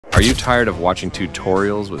Are you tired of watching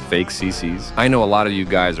tutorials with fake CCs? I know a lot of you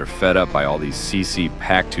guys are fed up by all these CC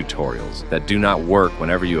pack tutorials that do not work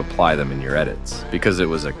whenever you apply them in your edits, because it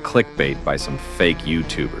was a clickbait by some fake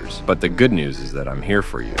YouTubers. But the good news is that I'm here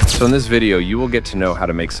for you. So in this video, you will get to know how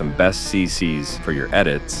to make some best CCs for your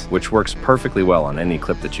edits, which works perfectly well on any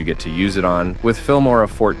clip that you get to use it on with Filmora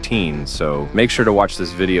 14, so make sure to watch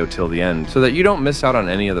this video till the end so that you don't miss out on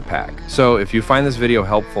any of the pack. So if you find this video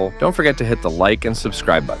helpful, don't forget to hit the like and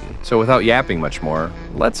subscribe button. So without yapping much more,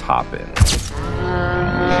 let's hop in.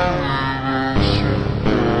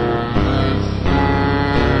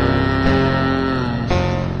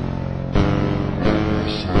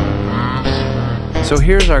 So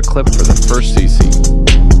here's our clip for the first CC.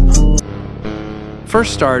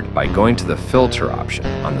 First start by going to the filter option.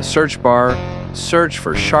 On the search bar, search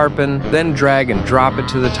for sharpen, then drag and drop it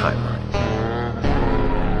to the timeline.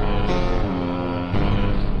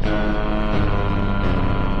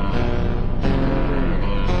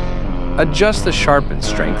 Adjust the sharpen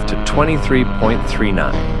strength to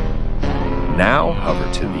 23.39. Now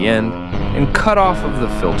hover to the end and cut off of the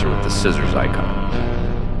filter with the scissors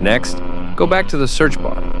icon. Next, go back to the search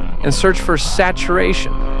bar and search for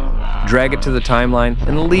saturation. Drag it to the timeline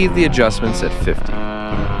and leave the adjustments at 50.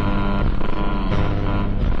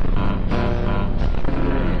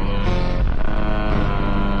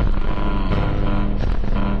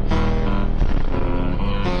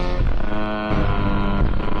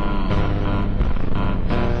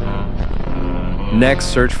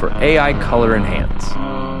 Next, search for AI Color Enhance.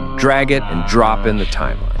 Drag it and drop in the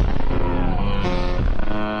timeline.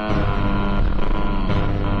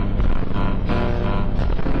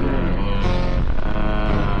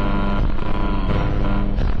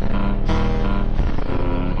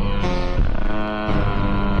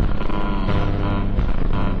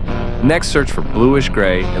 Next, search for bluish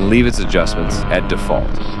gray and leave its adjustments at default.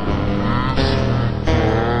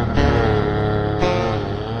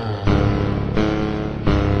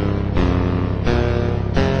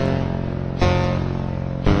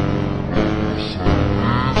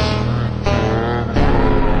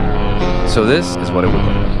 So this is what it would look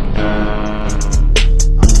like.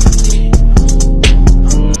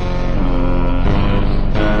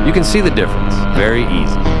 You can see the difference, very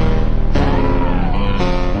easy.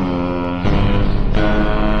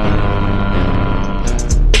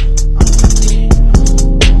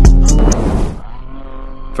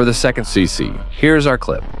 For the second CC, here's our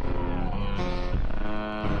clip.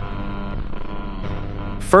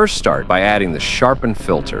 First start by adding the sharpen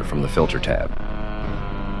filter from the filter tab.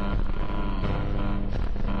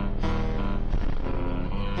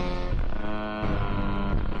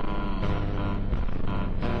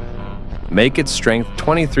 Make its strength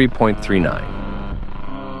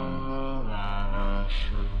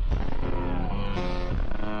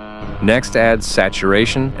 23.39. Next, add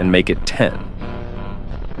saturation and make it 10.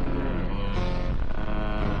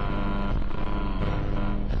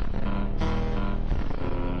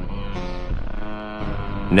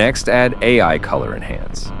 Next, add AI Color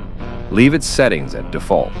Enhance. Leave its settings at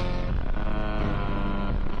default.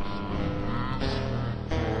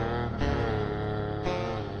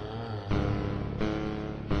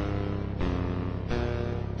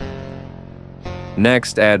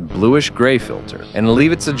 Next, add bluish gray filter and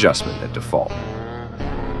leave its adjustment at default.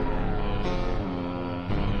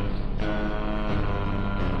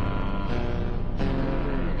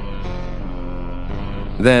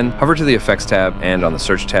 Then, hover to the Effects tab and on the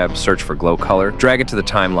Search tab, search for Glow Color, drag it to the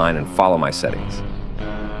timeline and follow my settings.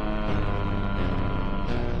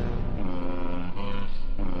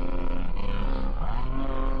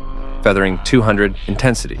 Feathering 200,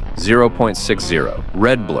 intensity 0.60,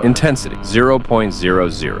 red blur, intensity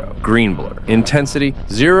 0.00, green blur, intensity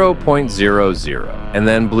 0.00, and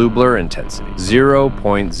then blue blur intensity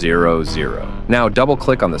 0.00. Now double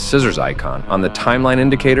click on the scissors icon on the timeline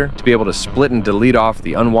indicator to be able to split and delete off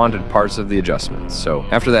the unwanted parts of the adjustments. So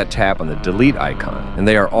after that, tap on the delete icon and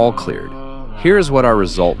they are all cleared. Here's what our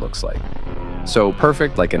result looks like. So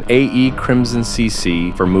perfect, like an AE Crimson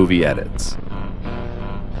CC for movie edits.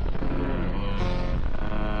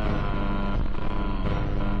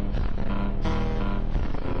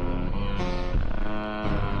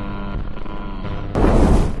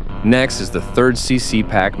 Next is the third CC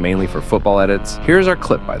pack, mainly for football edits. Here's our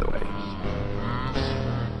clip, by the way.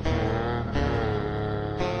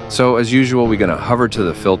 So as usual, we're gonna hover to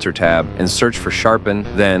the filter tab and search for sharpen,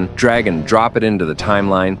 then drag and drop it into the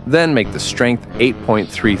timeline, then make the strength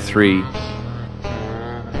 8.33.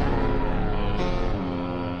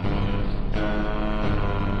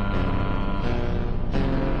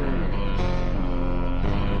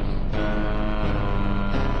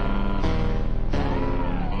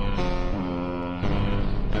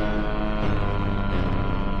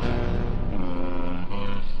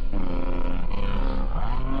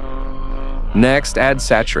 Next, add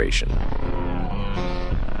saturation.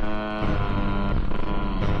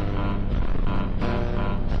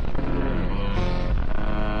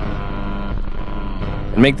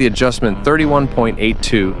 And make the adjustment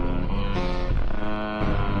 31.82.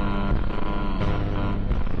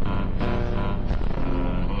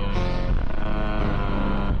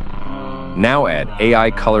 Now add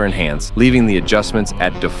AI Color Enhance, leaving the adjustments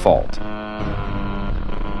at default.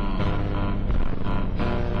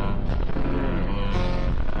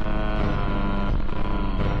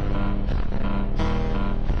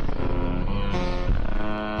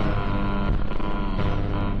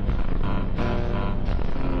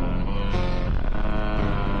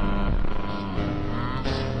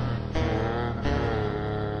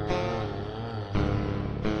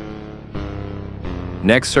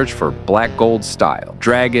 Next, search for black gold style.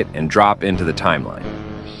 Drag it and drop into the timeline.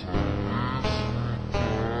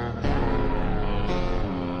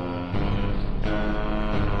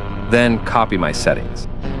 Then copy my settings.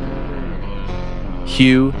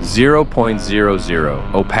 Hue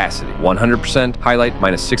 0.00, opacity 100%, highlight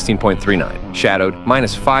 -16.39, shadowed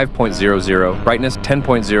 -5.00, brightness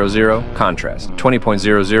 10.00, contrast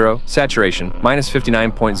 20.00, saturation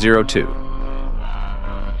 -59.02.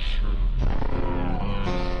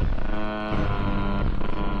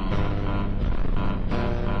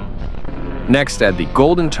 Next, add the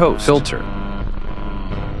golden toast filter.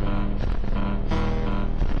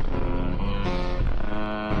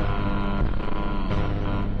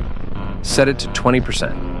 Set it to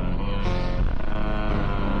 20%.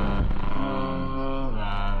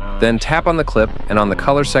 Then tap on the clip and on the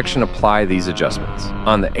color section apply these adjustments.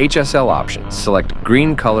 On the HSL option, select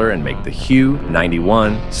green color and make the hue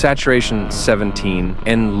 91, saturation 17,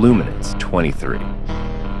 and luminance 23.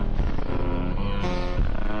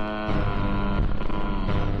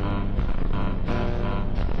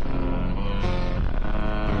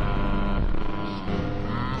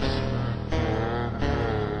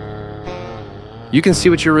 You can see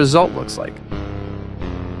what your result looks like.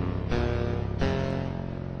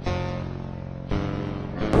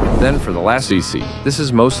 Then for the last CC, this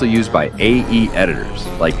is mostly used by AE editors,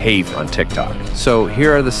 like Have on TikTok. So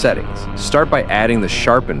here are the settings. Start by adding the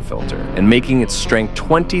sharpen filter and making its strength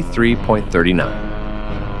 23.39.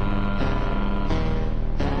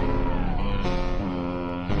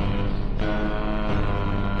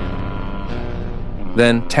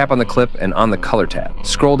 Then tap on the clip and on the color tab.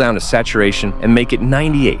 Scroll down to saturation and make it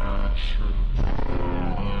 98.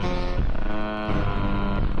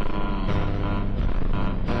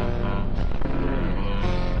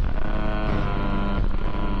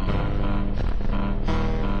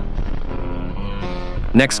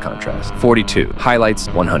 Next contrast, 42, highlights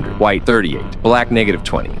 100, white 38, black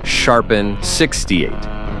 -20, sharpen 68.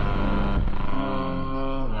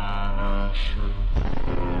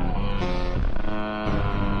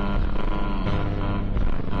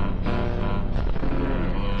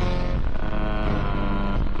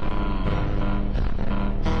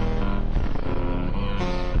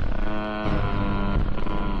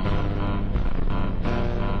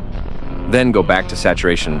 Then go back to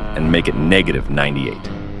saturation and make it -98.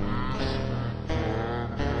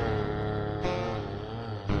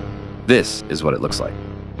 This is what it looks like.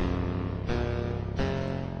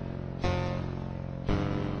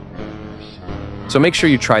 So make sure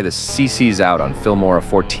you try the CCs out on Filmora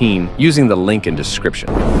 14 using the link in description.